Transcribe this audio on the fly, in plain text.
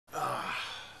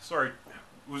Sorry,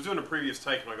 I was doing a previous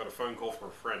take and I got a phone call from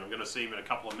a friend. I'm going to see him in a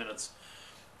couple of minutes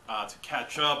to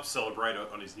catch up, celebrate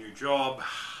on his new job.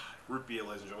 Root beer,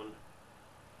 ladies and gentlemen.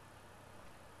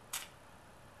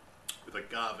 With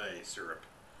agave syrup.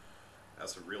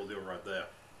 That's the real deal right there.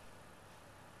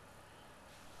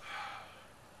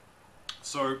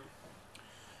 So,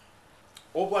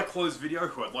 All Black Clothes video,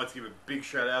 who I'd like to give a big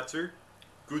shout out to.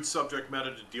 Good subject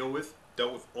matter to deal with,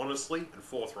 dealt with honestly and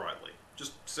forthrightly.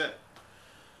 Just said.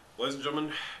 Ladies and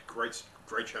gentlemen, great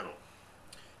channel.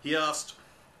 He asked,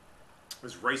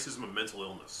 is racism a mental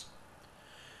illness?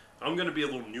 I'm going to be a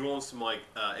little nuanced in my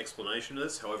explanation of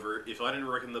this. However, if I didn't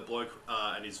reckon the bloke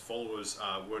and his followers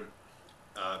weren't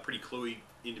pretty cluey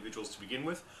individuals to begin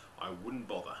with, I wouldn't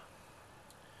bother.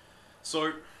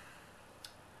 So,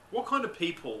 what kind of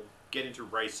people get into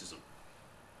racism?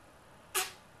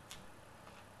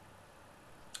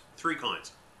 Three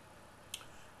kinds.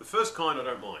 The first kind I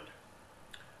don't mind.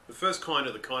 The first kind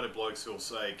are the kind of blokes who'll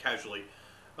say casually,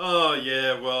 oh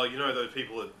yeah, well, you know, those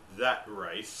people of that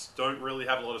race don't really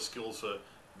have a lot of skills for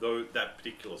that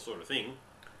particular sort of thing.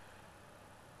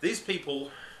 These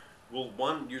people will,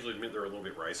 one, usually admit they're a little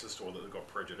bit racist or that they've got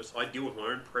prejudice. I deal with my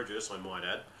own prejudice, I might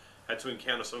add. Had to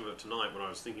encounter some of it tonight when I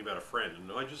was thinking about a friend,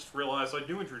 and I just realised I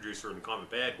do introduce her in kind of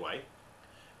a bad way.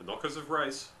 But not because of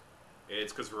race,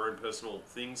 it's because of her own personal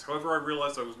things. However, I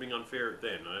realised I was being unfair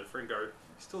then. I had a friend go, you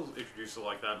still introduce her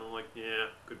like that? And I'm like, yeah,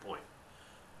 good point.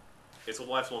 It's a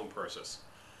lifelong process.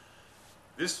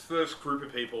 This first group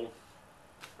of people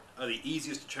are the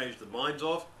easiest to change the minds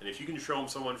of, and if you can show them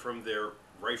someone from their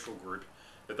racial group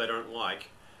that they don't like,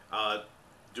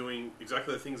 doing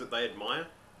exactly the things that they admire,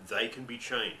 they can be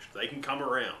changed. They can come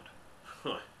around.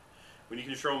 When you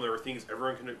can show them there are things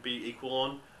everyone can be equal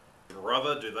on,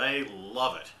 brother, do they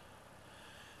love it.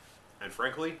 And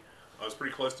frankly, I was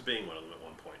pretty close to being one of them at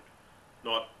one point.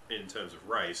 Not in terms of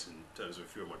race, in terms of a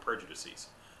few of my prejudices.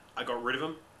 I got rid of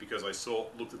them because I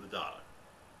looked at the data.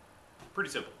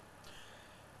 Pretty simple.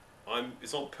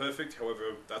 It's not perfect,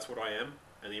 however, that's what I am.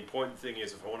 And the important thing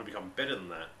is, if I want to become better than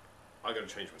that, I got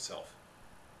to change myself.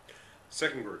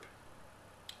 Second group.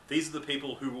 These are the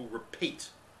people who will repeat.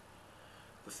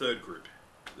 The third group.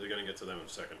 They're going to get to them in a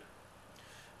second.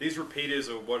 These repeaters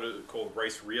are what are called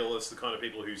race realists, the kind of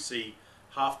people who see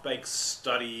half-baked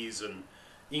studies and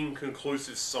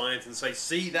inconclusive science and say,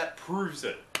 see, that proves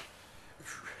it.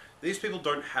 These people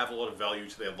don't have a lot of value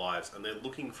to their lives, and they're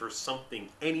looking for something,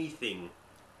 anything,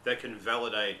 that can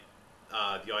validate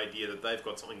the idea that they've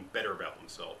got something better about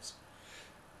themselves.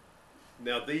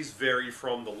 Now, these vary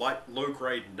from the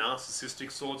low-grade narcissistic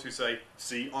sorts who say,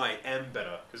 see, I am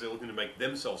better, because they're looking to make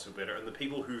themselves feel better, and the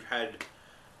people who've had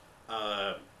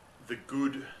the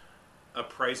good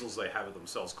appraisals they have of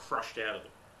themselves crushed out of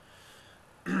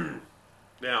them.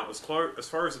 Now, as far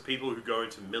as the people who go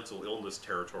into mental illness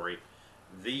territory,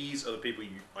 these are the people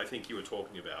I think you were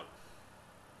talking about.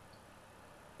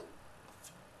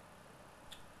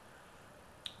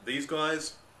 These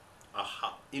guys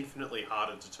are infinitely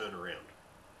harder to turn around.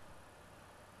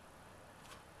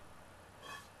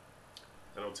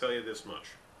 And I'll tell you this much.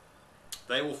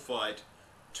 They will fight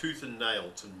tooth and nail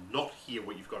to not hear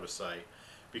what you've got to say,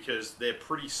 because they're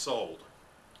pretty sold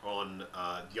on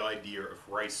the idea of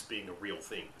race being a real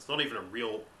thing. It's not even a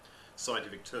real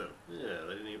scientific term. Yeah,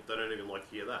 they don't even like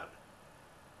to hear that.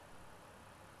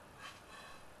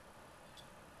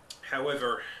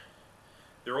 However,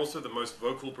 they're also the most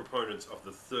vocal proponents of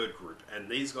the third group, and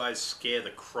these guys scare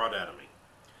the crud out of me.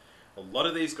 A lot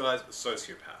of these guys are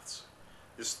sociopaths.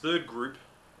 This third group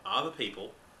are the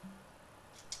people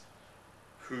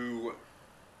who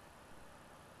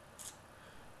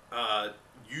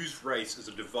use race as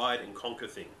a divide and conquer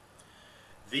thing.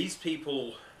 These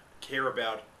people care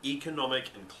about economic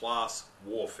and class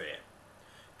warfare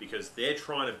because they're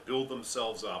trying to build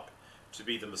themselves up to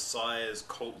be the messiahs,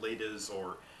 cult leaders,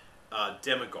 or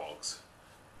demagogues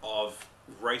of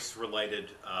race-related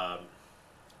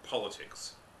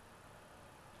politics.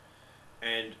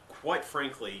 And quite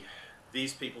frankly,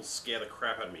 these people scare the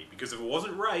crap out of me, because if it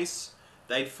wasn't race,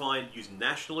 they'd use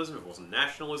nationalism. If it wasn't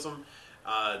nationalism,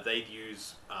 they'd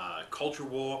use culture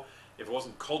war. If it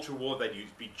wasn't culture war, they'd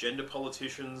be gender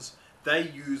politicians. They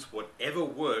use whatever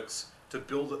works to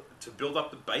build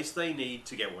up the base they need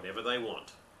to get whatever they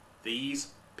want. These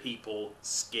people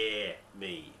scare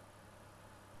me.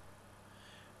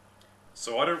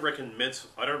 So I don't reckon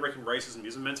racism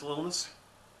is a mental illness.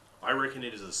 I reckon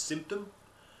it is a symptom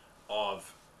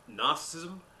of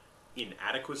narcissism,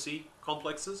 inadequacy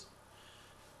complexes,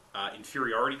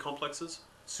 inferiority complexes,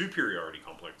 superiority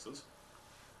complexes,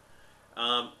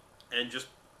 and just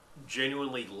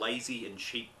genuinely lazy and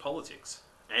cheap politics.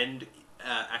 and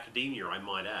academia, I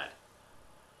might add.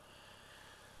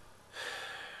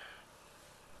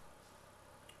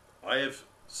 I have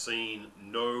seen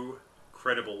no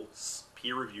credible,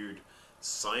 peer-reviewed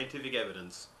scientific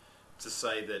evidence to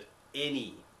say that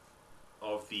any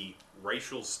of the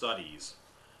racial studies,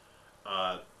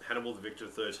 Hannibal the Victor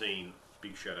 13,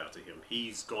 big shout out to him,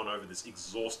 he's gone over this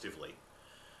exhaustively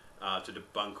to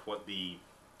debunk what the,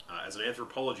 as an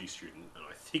anthropology student, and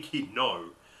I think he'd know,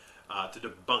 to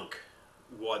debunk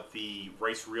what the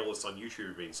race realists on YouTube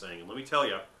have been saying. And let me tell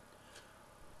you,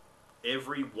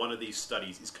 every one of these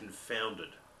studies is confounded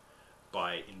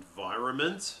by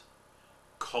environment,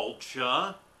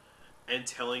 culture,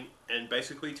 and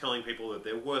basically telling people that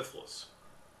they're worthless.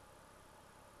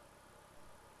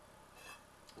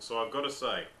 So I've got to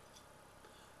say,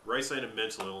 race ain't a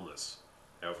mental illness.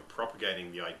 However,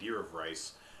 propagating the idea of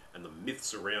race and the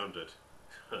myths around it,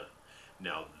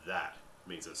 now that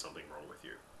means there's something wrong with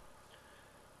you.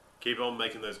 Keep on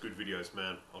making those good videos,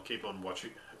 man. I'll keep on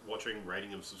watching,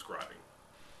 rating, and subscribing.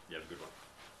 You have a good one.